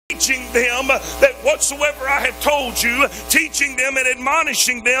teaching them that whatsoever I have told you, teaching them and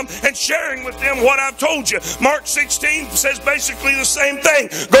admonishing them and sharing with them what I've told you. Mark 16 says basically the same thing.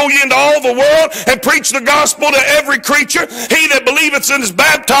 Go ye into all the world and preach the gospel to every creature. He that believeth and is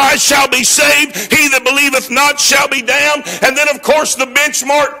baptized shall be saved. He that believeth not shall be damned. And then of course the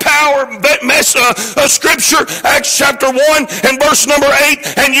benchmark power scripture, Acts chapter 1 and verse number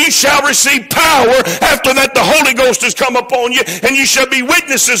 8, and ye shall receive power after that the Holy Ghost has come upon you, and ye shall be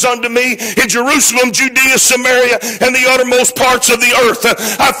witnesses unto me in Jerusalem, Judea, Samaria, and the uttermost parts of the earth.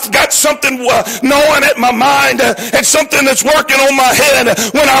 I've got something gnawing at my mind and something that's working on my head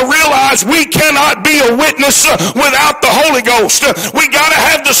when I realize we cannot be a witness without the Holy Ghost. We got to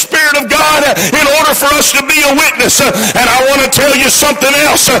have the Spirit of God in order for us to be a witness. And I want to tell you something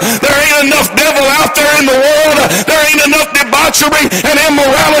else. There ain't enough devil out there in the world. There ain't enough debauchery and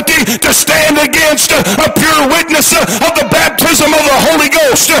immorality to stand against a pure witness of the baptism of the Holy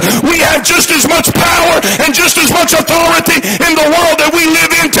Ghost. We have just as much power and just as much authority in the world that we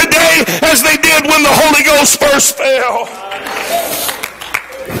live in today as they did when the Holy Ghost first fell.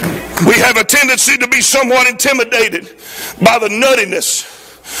 We have a tendency to be somewhat intimidated by the nuttiness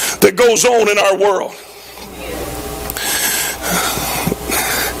that goes on in our world.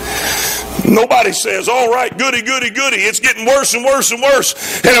 Nobody says, all right, goody, goody, goody. It's getting worse and worse and worse.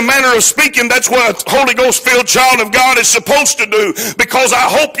 In a manner of speaking, that's what a Holy Ghost-filled child of God is supposed to do. Because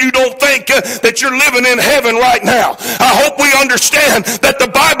I hope you don't think that you're living in heaven right now. I hope we understand that the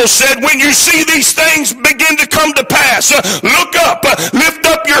Bible said when you see these things begin to come to pass, look up, lift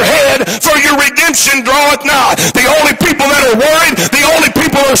up your head, for your redemption draweth nigh. The only people that are worried, the only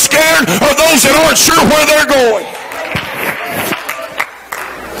people that are scared are those that aren't sure where they're going.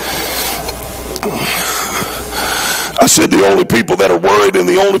 I said the only people that are worried and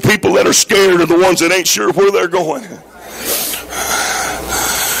the only people that are scared are the ones that ain't sure where they're going.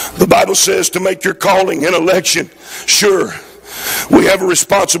 The Bible says to make your calling and election sure. We have a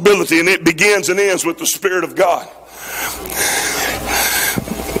responsibility, and it begins and ends with the Spirit of God.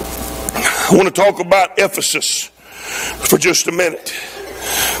 I want to talk about Ephesus for just a minute.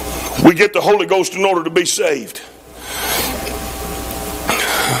 We get the Holy Ghost in order to be saved.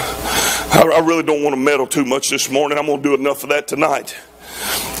 I really don't want to meddle too much this morning. I'm going to do enough of that tonight.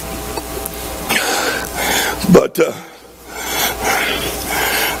 But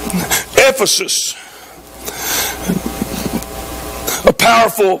Ephesus, a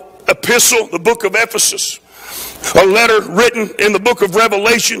powerful epistle, the book of Ephesus, a letter written in the book of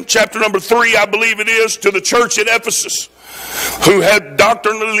Revelation, chapter number 3, I believe it is, to the church at Ephesus, who had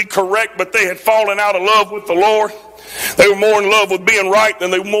doctrinally correct, but they had fallen out of love with the Lord. They were more in love with being right than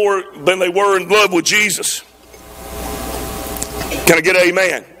they were in love with Jesus. Can I get an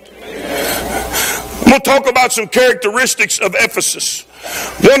amen? I'm going to talk about some characteristics of Ephesus.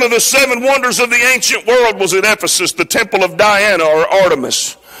 One of the 7 wonders of the ancient world was at Ephesus, the temple of Diana or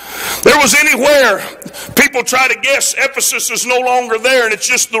Artemis. There was anywhere, people try to guess Ephesus is no longer there, and it's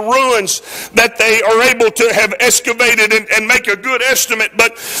just the ruins that they are able to have excavated and make a good estimate.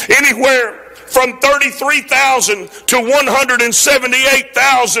 But anywhere from 33,000 to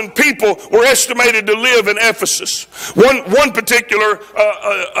 178,000 people were estimated to live in Ephesus. One particular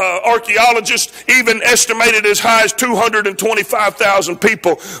archaeologist even estimated as high as 225,000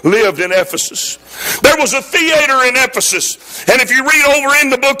 people lived in Ephesus. There was a theater in Ephesus, and if you read over in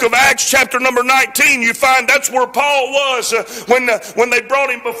the book of Acts chapter number 19, you find that's where Paul was when they brought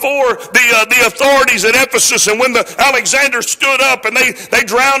him before the authorities at Ephesus, and when Alexander stood up and they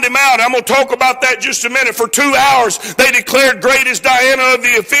drowned him out. I'm going to talk about that just a minute. For 2 hours they declared, great is Diana of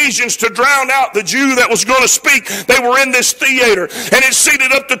the Ephesians, to drown out the Jew that was going to speak. They were in this theater, and it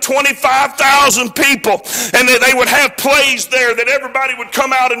seated up to 25,000 people, and they would have plays there that everybody would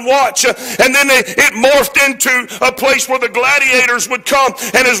come out and watch, and then it morphed into a place where the gladiators would come.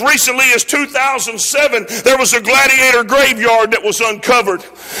 And as recently as 2007, there was a gladiator graveyard that was uncovered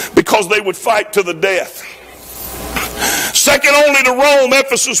because they would fight to the death. Second only to Rome,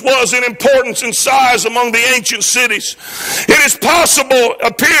 Ephesus was in importance and size among the ancient cities. It is possible,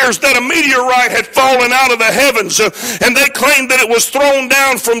 appears, that a meteorite had fallen out of the heavens, and they claimed that it was thrown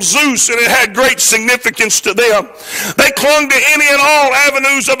down from Zeus, and it had great significance to them. They clung to any and all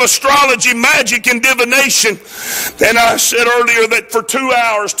avenues of astrology, magic, and divination. And I said earlier that for 2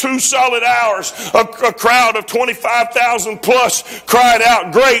 hours, 2 solid hours, a crowd of 25,000 plus cried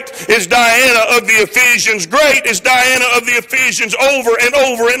out, great is Diana of the Ephesians, great is Diana of the Ephesians, over and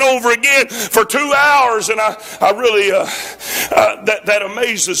over and over again for 2 hours. And I really, that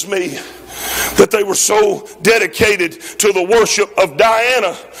amazes me. that they were so dedicated to the worship of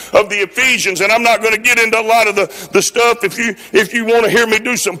Diana of the Ephesians. And I'm not going to get into a lot of the stuff. If you want to hear me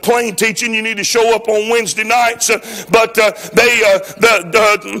do some plain teaching, you need to show up on Wednesday nights. But they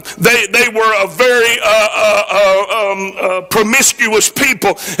were a very promiscuous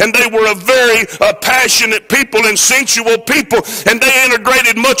people, and they were a very passionate people and sensual people, and they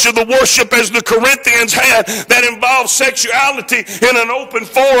integrated much of the worship as the Corinthians had that involved sexuality in an open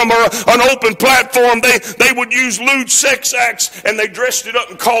forum or an open platform. They would use lewd sex acts, and they dressed it up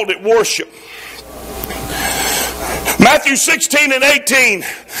and called it worship. Matthew 16 and 18,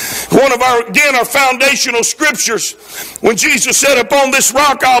 one of our foundational scriptures, when Jesus said, "Upon this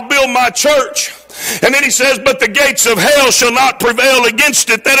rock I'll build my church." And then he says, "But the gates of hell shall not prevail against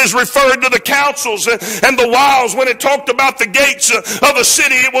it." That is referred to the councils and the wiles. When it talked about the gates of a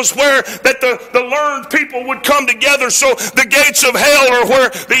city, it was where that the learned people would come together. So the gates of hell are where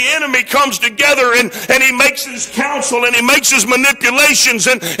the enemy comes together and he makes his counsel and he makes his manipulations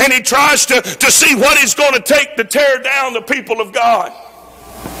and he tries to see what he's going to take to tear down the people of God.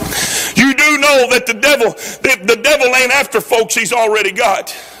 You do know that the devil ain't after folks he's already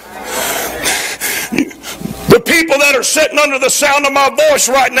got. The people that are sitting under the sound of my voice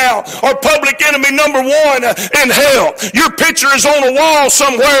right now are public enemy number one in hell. Your picture is on a wall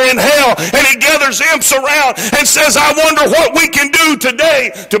somewhere in hell, and he gathers imps around and says, "I wonder what we can do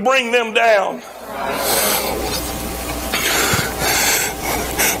today to bring them down."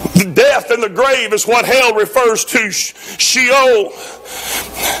 Death and the grave is what hell refers to. Sheol.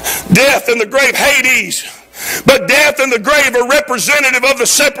 Death and the grave, Hades. But death and the grave are representative of the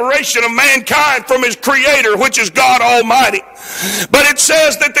separation of mankind from his creator, which is God Almighty. But it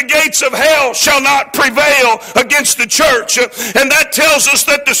says that the gates of hell shall not prevail against the church. And that tells us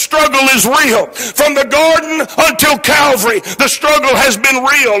that the struggle is real. From the garden until Calvary, the struggle has been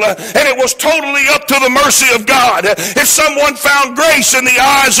real. And it was totally up to the mercy of God. If someone found grace in the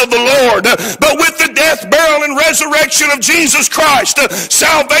eyes of the Lord. But with the death, burial, and resurrection of Jesus Christ,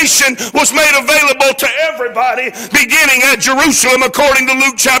 salvation was made available to everybody, beginning at Jerusalem, according to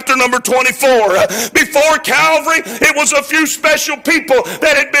Luke chapter number 24. Before Calvary, it was a few special people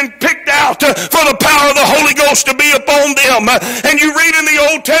that had been picked out for the power of the Holy Ghost to be upon them. And you read in the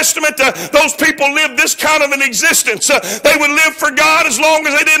Old Testament, those people lived this kind of an existence. They would live for God as long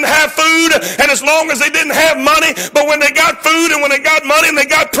as they didn't have food and as long as they didn't have money. But when they got food and when they got money and they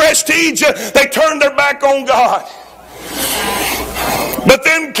got prestige, they turned their back on God. But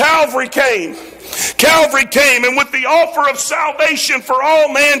then Calvary came. Calvary came, and with the offer of salvation for all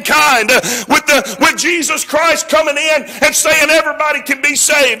mankind, with Jesus Christ coming in and saying everybody can be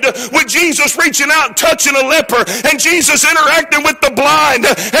saved, with Jesus reaching out and touching a leper, and Jesus interacting with the blind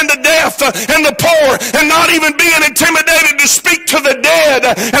and the deaf and the poor, and not even being intimidated to speak to the dead,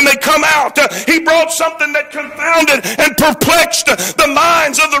 and they come out. He brought something that confounded and perplexed the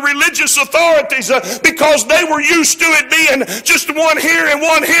minds of the religious authorities because they were used to it being just one here and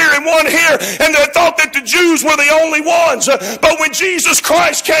one here and one here, and they thought that the Jews were the only ones. But when Jesus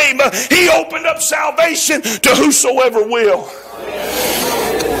Christ came, he opened up salvation to whosoever will.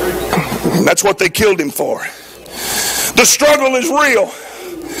 That's what they killed him for. The struggle is real.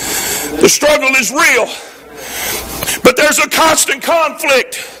 The struggle is real. But there's a constant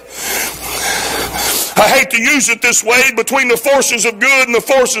conflict. I hate to use it this way, between the forces of good and the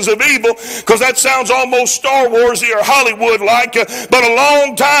forces of evil, because that sounds almost Star Wars-y or Hollywood-like. But a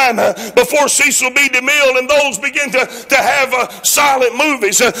long time before Cecil B. DeMille and those began to have silent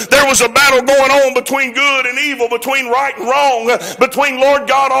movies, there was a battle going on between good and evil, between right and wrong, between Lord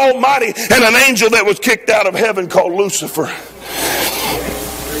God Almighty and an angel that was kicked out of heaven called Lucifer.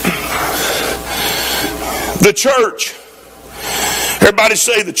 The church. Everybody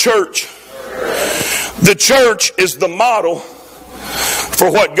say the church. The church is the model for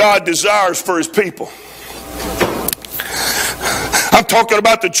what God desires for his people. I'm talking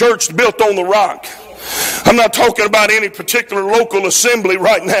about the church built on the rock. I'm not talking about any particular local assembly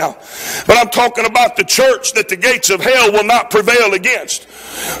right now, but I'm talking about the church that the gates of hell will not prevail against.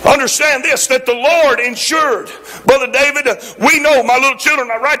 Understand this, that the Lord ensured. Brother David, we know, my little children,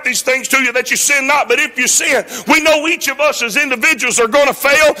 I write these things to you that you sin not, but if you sin, we know each of us as individuals are going to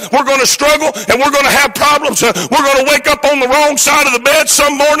fail, we're going to struggle, and we're going to have problems. We're going to wake up on the wrong side of the bed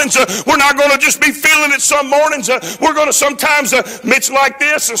some mornings. We're not going to just be feeling it some mornings. We're going to sometimes, it's like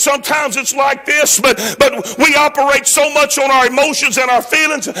this, and sometimes it's like this, but we operate so much on our emotions and our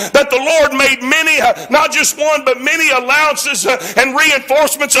feelings that the Lord made many, not just one, but many allowances and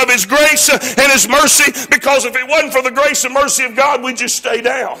reinforcements of his grace and his mercy, because if it wasn't for the grace and mercy of God, we'd just stay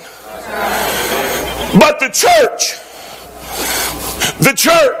down. But the church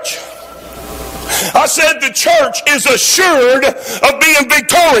I said the church is assured of being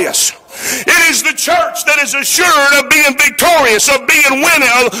victorious. It is the church that is assured of being victorious, of being winning,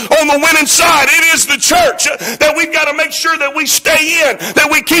 on the winning side. It is the church that we've got to make sure that we stay in,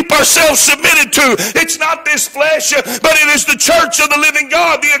 that we keep ourselves submitted to. It's not this flesh, but it is the church of the living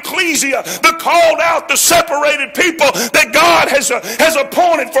God, the ecclesia, the called out, the separated people that God has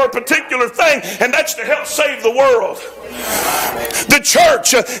appointed for a particular thing, and that's to help save the world. The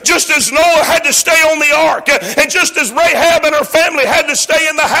church, just as Noah had to stay on the ark, and just as Rahab and her family had to stay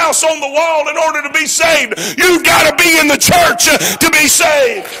in the house on the wall in order to be saved, you've got to be in the church to be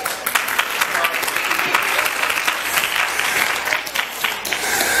saved.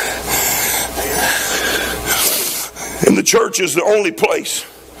 And the church is the only place.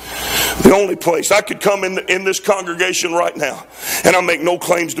 The only place. I could come in this congregation right now, and I make no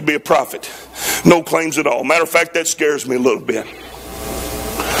claims to be a prophet. No claims at all. Matter of fact, that scares me a little bit.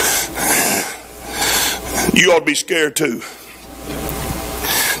 You ought to be scared too.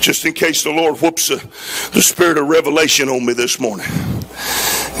 Just in case the Lord whoops the spirit of revelation on me this morning.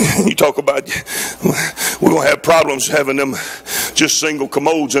 You talk about, we're going to have problems having them just single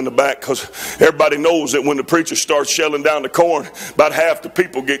commodes in the back, because everybody knows that when the preacher starts shelling down the corn, about half the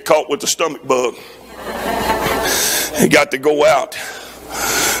people get caught with the stomach bug. They got to go out.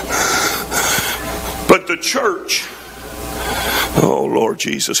 But the church, oh Lord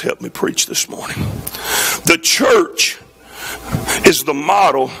Jesus, help me preach this morning. The church is the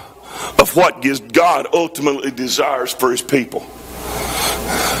model of what God ultimately desires for his people.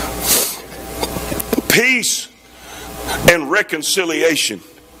 Peace and reconciliation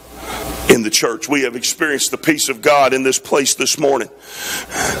in the church. We have experienced the peace of God in this place this morning.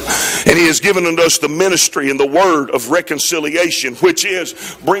 And he has given unto us the ministry and the word of reconciliation, which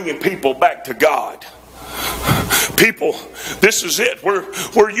is bringing people back to God. People, this is it,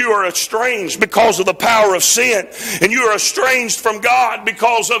 where you are estranged because of the power of sin, and you are estranged from God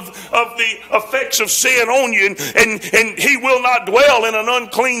because of the effects of sin on you, and he will not dwell in an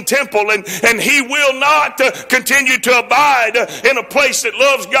unclean temple, and he will not continue to abide in a place that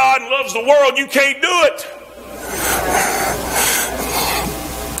loves God and loves the world. You can't do it.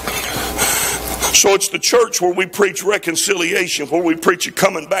 So it's the church where we preach reconciliation, where we preach a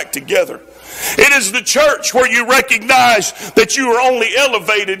coming back together. It is the church where you recognize that you are only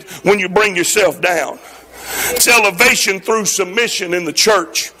elevated when you bring yourself down. It's elevation through submission in the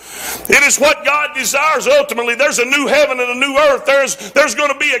church. It is what God desires ultimately. There's a new heaven and a new earth. There's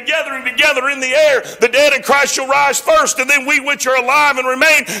going to be a gathering together in the air. The dead in Christ shall rise first, and then we which are alive and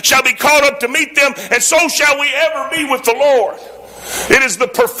remain shall be caught up to meet them, and so shall we ever be with the Lord. It is the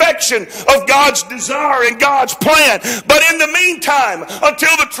perfection of God's desire and God's plan. But in the meantime,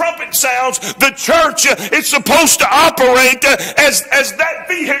 until the trumpet sounds, the church is supposed to operate as that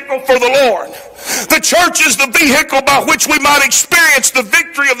vehicle for the Lord. The church is the vehicle by which we might experience the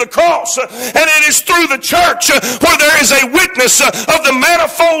victory of the cross. And it is through the church where there is a witness of the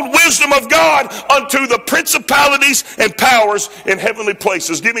manifold wisdom of God unto the principalities and powers in heavenly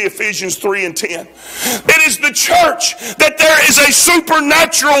places. Give me Ephesians 3 and 10. It is the church that there is a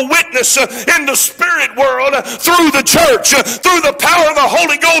supernatural witness in the spirit world through the church, through the power of the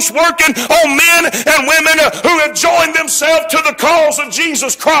Holy Ghost working on men and women who have joined themselves to the cause of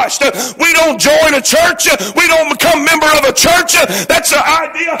Jesus Christ. We don't join a church. We don't become member of a church. That's the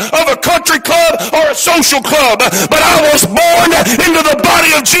idea of a country club or a social club. But I was born into the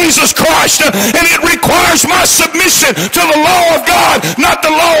body of Jesus Christ, and it requires my submission to the law of God, not the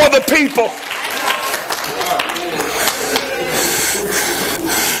law of the people.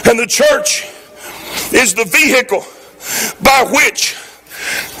 And the church is the vehicle by which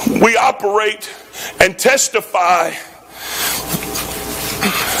we operate and testify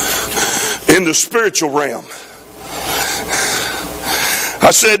in the spiritual realm.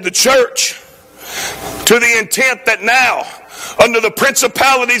 I said the church, to the intent that now, under the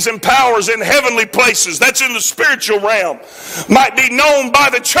principalities and powers in heavenly places, that's in the spiritual realm, might be known by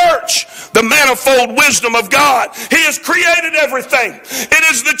the church the manifold wisdom of God. He has created everything. It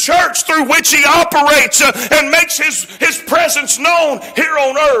is the church through which he operates and makes his presence known here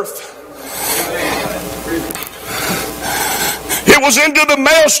on earth. It was into the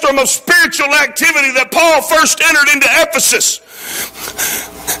maelstrom of spiritual activity that Paul first entered into Ephesus.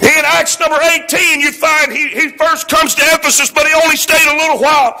 In Acts number 18, you find he first comes to Ephesus, but he only stayed a little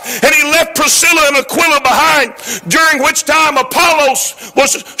while. And he left Priscilla and Aquila behind, during which time Apollos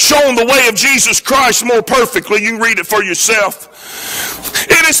was shown the way of Jesus Christ more perfectly. You can read it for yourself.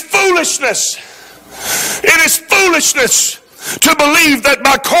 It is foolishness. It is foolishness to believe that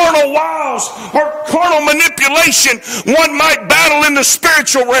by carnal wiles or carnal manipulation one might battle in the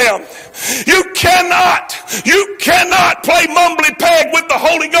spiritual realm. You cannot play mumbly peg with the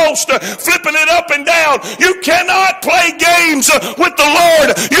Holy Ghost, flipping it up and down. You cannot play games with the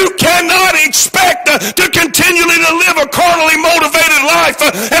Lord. You cannot expect to continually to live a carnally motivated life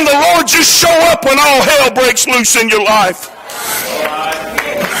and the Lord just show up when all hell breaks loose in your life.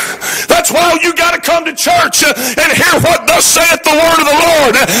 That's why you got to come to church and hear what thus saith the word of the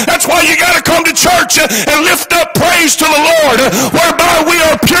Lord. That's why you got to come to church and lift up praise to the Lord, whereby we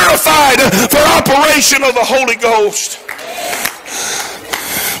are purified for operation of the Holy Ghost.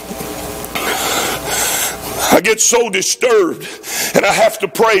 I get so disturbed and I have to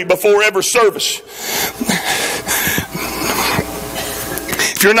pray before every service.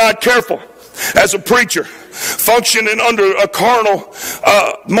 If you're not careful as a preacher, functioning under a carnal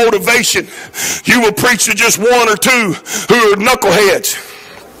motivation, you will preach to just one or two who are knuckleheads.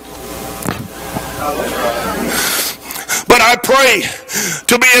 But I pray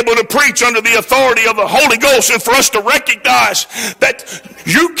to be able to preach under the authority of the Holy Ghost and for us to recognize that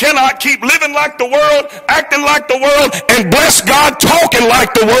you cannot keep living like the world, acting like the world, and bless God, talking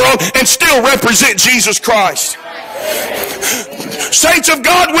like the world, and still represent Jesus Christ. Saints of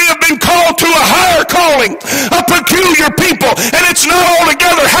God, we have been called to a higher calling, a peculiar people, and it's not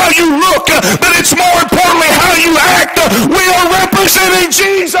altogether how you look, but it's more importantly how you act. We are representing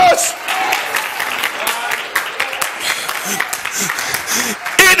Jesus.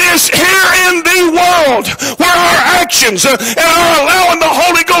 It is here in the world where our actions and our allowing the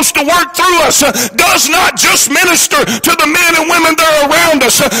Holy Ghost to work through us does not just minister to the men and women that are around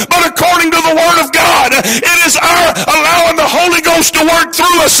us, but according to the Word of God, it is our allowing the Holy Ghost to work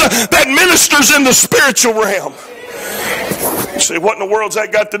through us that ministers in the spiritual realm. You say, what in the world's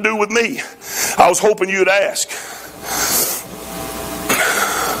that got to do with me? I was hoping you'd ask.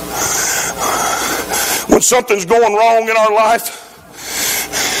 When something's going wrong in our life,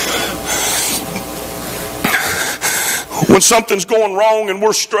 when something's going wrong and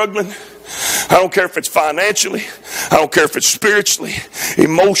we're struggling, I don't care if it's financially, I don't care if it's spiritually,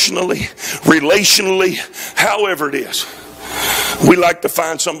 emotionally, relationally, however it is, we like to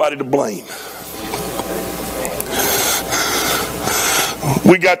find somebody to blame.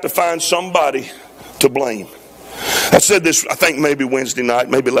 We got to find somebody to blame. I said this, I think maybe Wednesday night,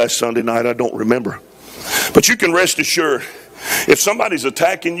 maybe last Sunday night, I don't remember. But you can rest assured, if somebody's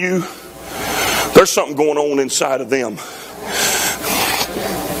attacking you, there's something going on inside of them.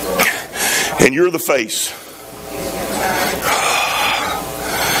 And you're the face.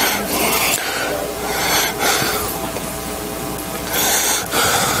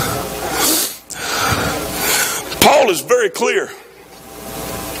 Paul is very clear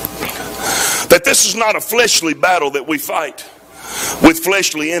that this is not a fleshly battle that we fight with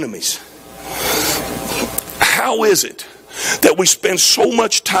fleshly enemies. How is it that we spend so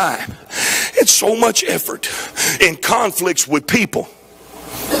much time and so much effort in conflicts with people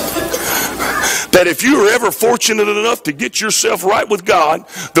that if you are ever fortunate enough to get yourself right with God,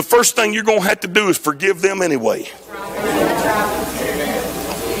 the first thing you're going to have to do is forgive them anyway?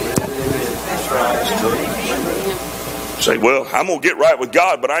 Say, well, I'm going to get right with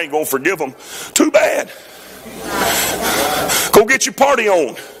God, but I ain't going to forgive them. Too bad. Go get your party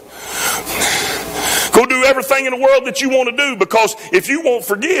on. Go do everything in the world that you want to do, because if you won't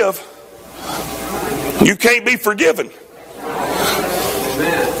forgive, you can't be forgiven.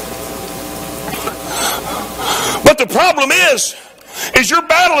 But the problem is your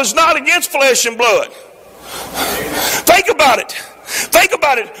battle is not against flesh and blood. Think about it. Think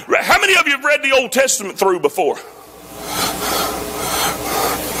about it. How many of you have read the Old Testament through before?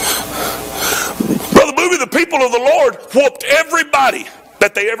 Brother Booby, the people of the Lord whooped everybody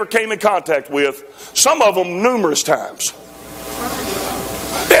that they ever came in contact with, some of them numerous times.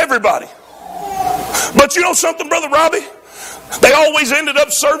 Everybody. But you know something, Brother Robbie? They always ended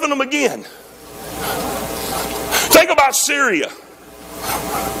up serving them again. Think about Syria.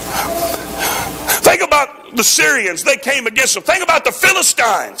 Think about the Syrians. They came against them. Think about the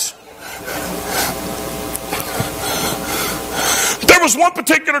Philistines. There was one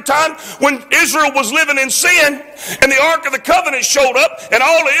particular time when Israel was living in sin and the Ark of the Covenant showed up and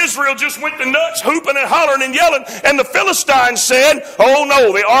all of Israel just went to nuts, hooping and hollering and yelling, and the Philistines said, oh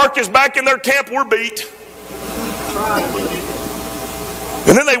no, the Ark is back in their camp, we're beat.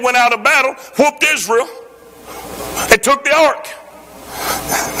 And then they went out of battle, whooped Israel, and took the Ark.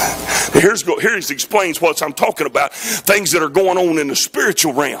 Here he explains what I'm talking about. Things that are going on in the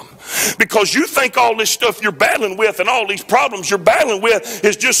spiritual realm. Because you think all this stuff you're battling with and all these problems you're battling with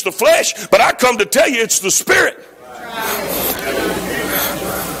is just the flesh. But I come to tell you it's the spirit.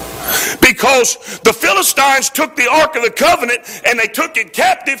 because the Philistines took the Ark of the Covenant and they took it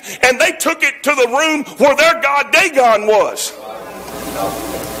captive, and they took it to the room where their god Dagon was.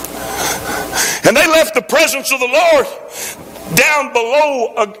 And they left the presence of the Lord down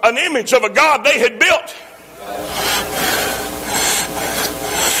below an image of a god they had built.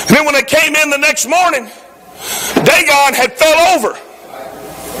 And then when they came in the next morning, Dagon had fell over.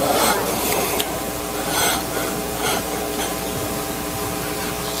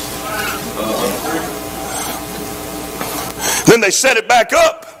 Then they set it back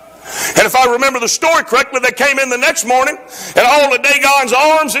up. And if I remember the story correctly, they came in the next morning and all of Dagon's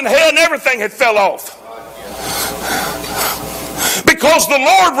arms and head and everything had fell off. Because the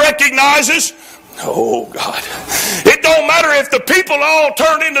Lord recognizes, oh God, it don't matter if the people all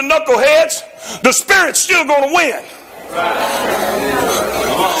turn into knuckleheads, the Spirit's still going to win.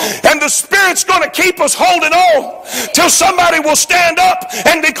 And the Spirit's going to keep us holding on till somebody will stand up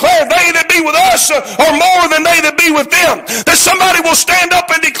and declare they that be with us are more than they that be with them. That somebody will stand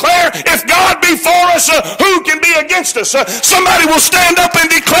up and declare, if God be for us, who can be against us? Somebody will stand up and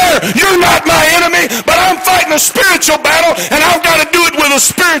declare, you're not my enemy, but I'm fighting a spiritual battle and I've got to do it with a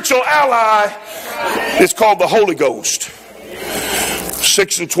spiritual ally. It's called the Holy Ghost.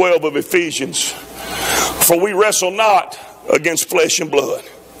 6 and 12 of Ephesians. For we wrestle not against flesh and blood,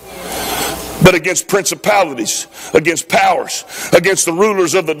 but against principalities, against powers, against the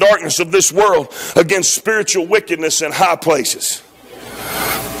rulers of the darkness of this world, against spiritual wickedness in high places.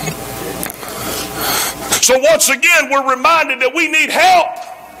 So once again, we're reminded that we need help.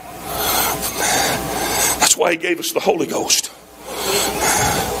 That's why He gave us the Holy Ghost.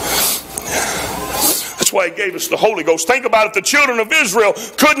 That's why He gave us the Holy Ghost. Think about it. The children of Israel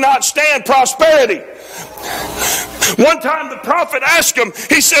could not stand prosperity. One time the prophet asked him,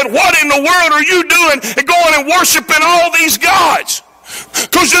 he said, what in the world are you doing and going and worshiping all these gods?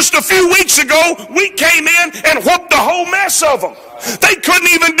 Because just a few weeks ago, we came in and whooped the whole mess of them. They couldn't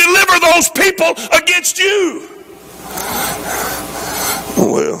even deliver those people against you.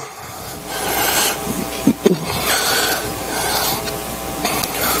 Well,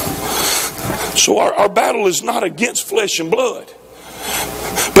 so our battle is not against flesh and blood,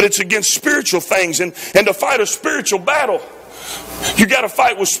 but it's against spiritual things. And to fight a spiritual battle, you got to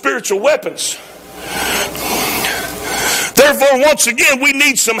fight with spiritual weapons. Therefore, once again, we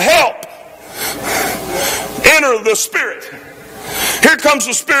need some help. Enter the Spirit. Here comes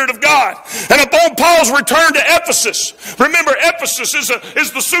the Spirit of God. And upon Paul's return to Ephesus, remember Ephesus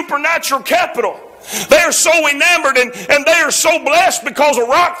is the supernatural capital. They are so enamored and they are so blessed because a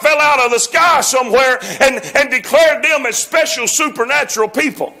rock fell out of the sky somewhere and declared them as special supernatural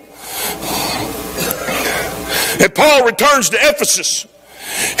people. And Paul returns to Ephesus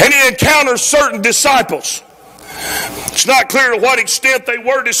and he encounters certain disciples. It's not clear to what extent they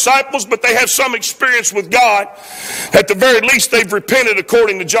were disciples, but they have some experience with God. At the very least, they've repented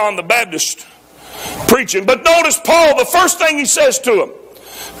according to John the Baptist preaching. But notice Paul, the first thing he says to them,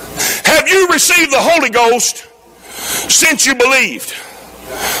 have you received the Holy Ghost since you believed?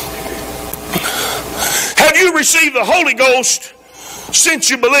 Have you received the Holy Ghost since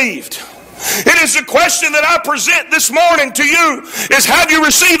you believed? It is a question that I present this morning to you, is have you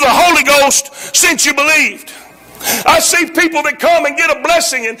received the Holy Ghost since you believed? I see people that come and get a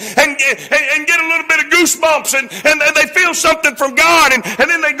blessing and get a little bit of goosebumps and they feel something from God and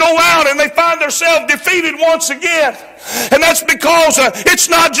then they go out and they find themselves defeated once again. And that's because it's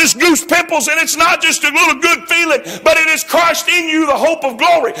not just goose pimples and it's not just a little good feeling, but it is Christ in you, the hope of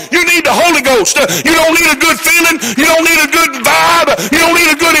glory. You need the Holy Ghost. You don't need a good feeling. You don't need a good vibe. You don't need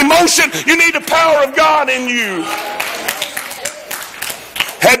a good emotion. You need the power of God in you.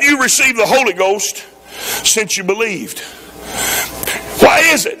 Have you received the Holy Ghost since you believed? Why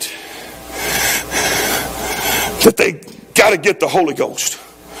is it that they got to get the Holy Ghost?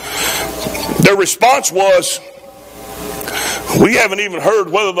 Their response was, we haven't even heard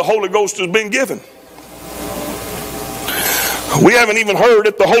whether the Holy Ghost has been given. We haven't even heard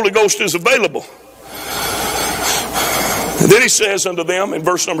if the Holy Ghost is available. And then he says unto them in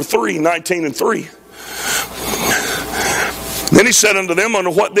verse number 3, 19 and 3. Then he said unto them,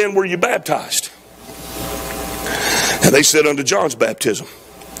 unto what then were you baptized? And they said, unto John's baptism.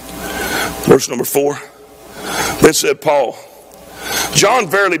 Verse number 4. Then said Paul, John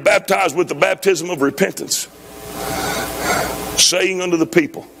verily baptized with the baptism of repentance, saying unto the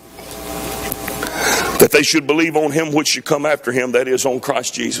people that they should believe on him which should come after him, that is, on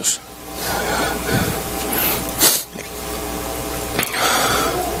Christ Jesus.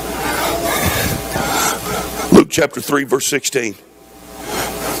 Luke chapter 3 verse 16.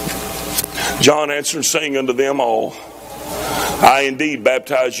 John answered, saying unto them all, I indeed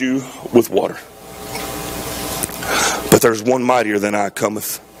baptize you with water. But there's one mightier than I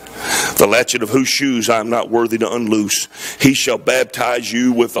cometh, the latchet of whose shoes I am not worthy to unloose. He shall baptize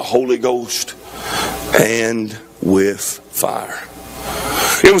you with the Holy Ghost and with fire.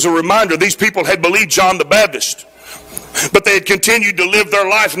 It was a reminder. These people had believed John the Baptist, but they had continued to live their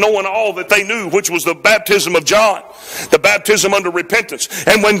life knowing all that they knew, which was the baptism of John, the baptism under repentance.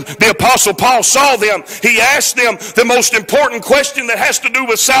 And when the Apostle Paul saw them, he asked them the most important question that has to do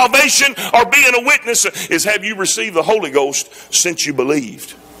with salvation or being a witness is, have you received the Holy Ghost since you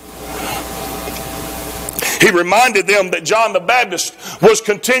believed? He reminded them that John the Baptist was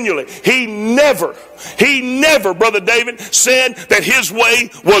continually, he never, Brother David, said that his way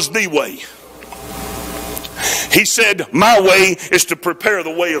was the way. He said, my way is to prepare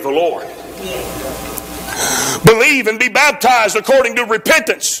the way of the Lord. Believe and be baptized according to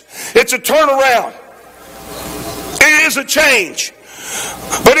repentance. It's a turnaround. It is a change.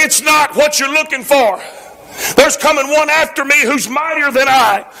 But it's not what you're looking for. There's coming one after me who's mightier than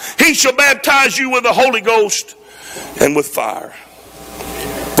I. He shall baptize you with the Holy Ghost and with fire.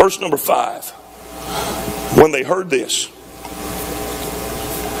 Verse number 5. When they heard this,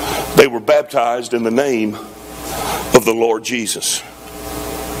 they were baptized in the name of the Lord Jesus.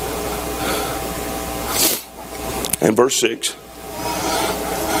 And verse 6.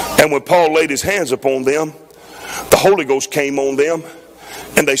 And when Paul laid his hands upon them, the Holy Ghost came on them,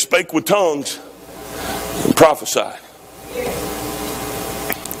 and they spake with tongues and prophesied.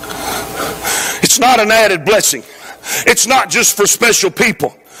 It's not an added blessing. It's not just for special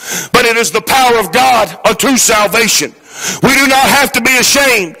people, but it is the power of God unto salvation. We do not have to be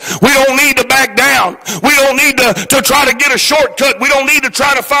ashamed. We don't need to back down. We don't need to try to get a shortcut. We don't need to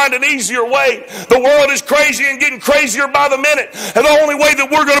try to find an easier way. The world is crazy and getting crazier by the minute. And the only way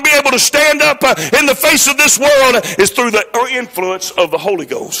that we're going to be able to stand up in the face of this world is through the influence of the Holy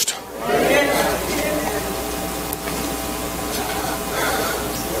Ghost.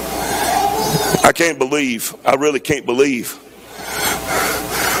 I really can't believe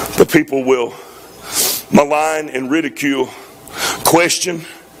the people will malign and ridicule, question,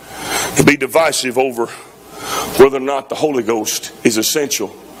 and be divisive over whether or not the Holy Ghost is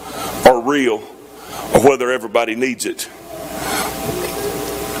essential or real, or whether everybody needs it.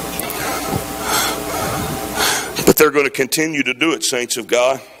 But they're going to continue to do it, saints of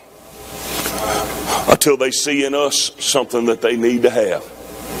God, until they see in us something that they need to have.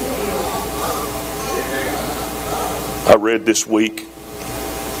 I read this week,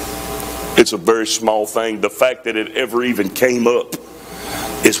 it's a very small thing. The fact that it ever even came up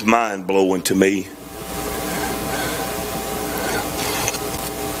is mind-blowing to me.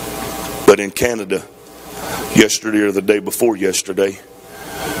 But in Canada, yesterday or the day before yesterday,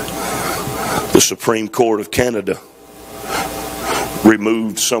 the Supreme Court of Canada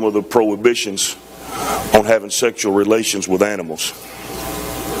removed some of the prohibitions on having sexual relations with animals.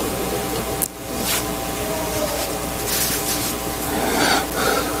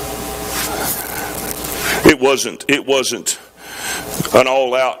 It wasn't an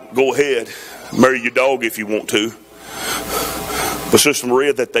all-out, go ahead, marry your dog if you want to. But Sister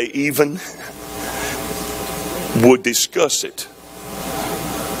Maria, that they even would discuss it.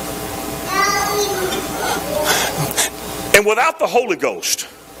 And without the Holy Ghost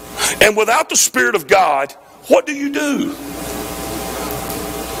and without the Spirit of God, what do you do?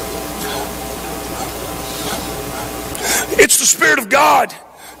 It's the Spirit of God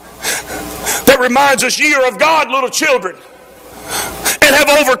that reminds us, ye are of God, little children, and have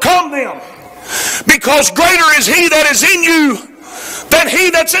overcome them, because greater is He that is in you than he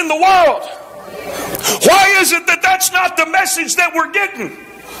that's in the world. Why is it that that's not the message that we're getting?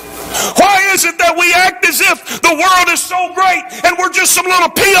 Why is it that we act as if the world is so great and we're just some little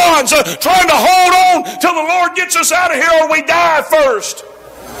peons trying to hold on till the Lord gets us out of here or we die first?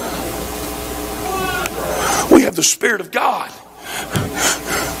 We have the Spirit of God.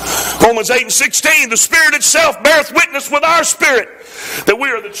 Romans 8:16, the Spirit itself beareth witness with our spirit that we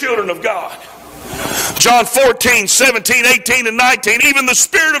are the children of God. John 14:17, 18, and 19, even the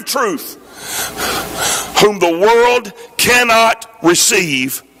Spirit of truth, whom the world cannot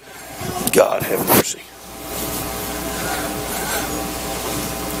receive. God have mercy.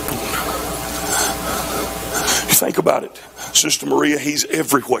 Think about it, Sister Maria. He's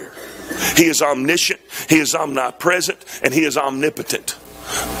everywhere. He is omniscient, He is omnipresent, and He is omnipotent.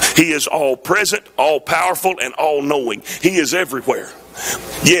 He is all present, all powerful, and all knowing. He is everywhere.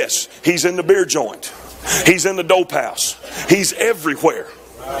 Yes, He's in the beer joint. He's in the dope house. He's everywhere.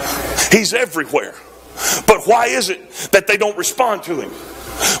 He's everywhere. But why is it that they don't respond to Him?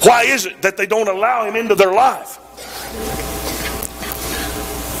 Why is it that they don't allow Him into their life?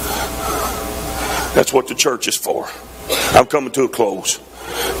 That's what the church is for. I'm coming to a close.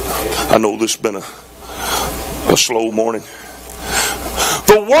 I know this has been a slow morning.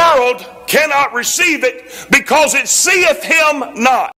 The world cannot receive it because it seeth him not.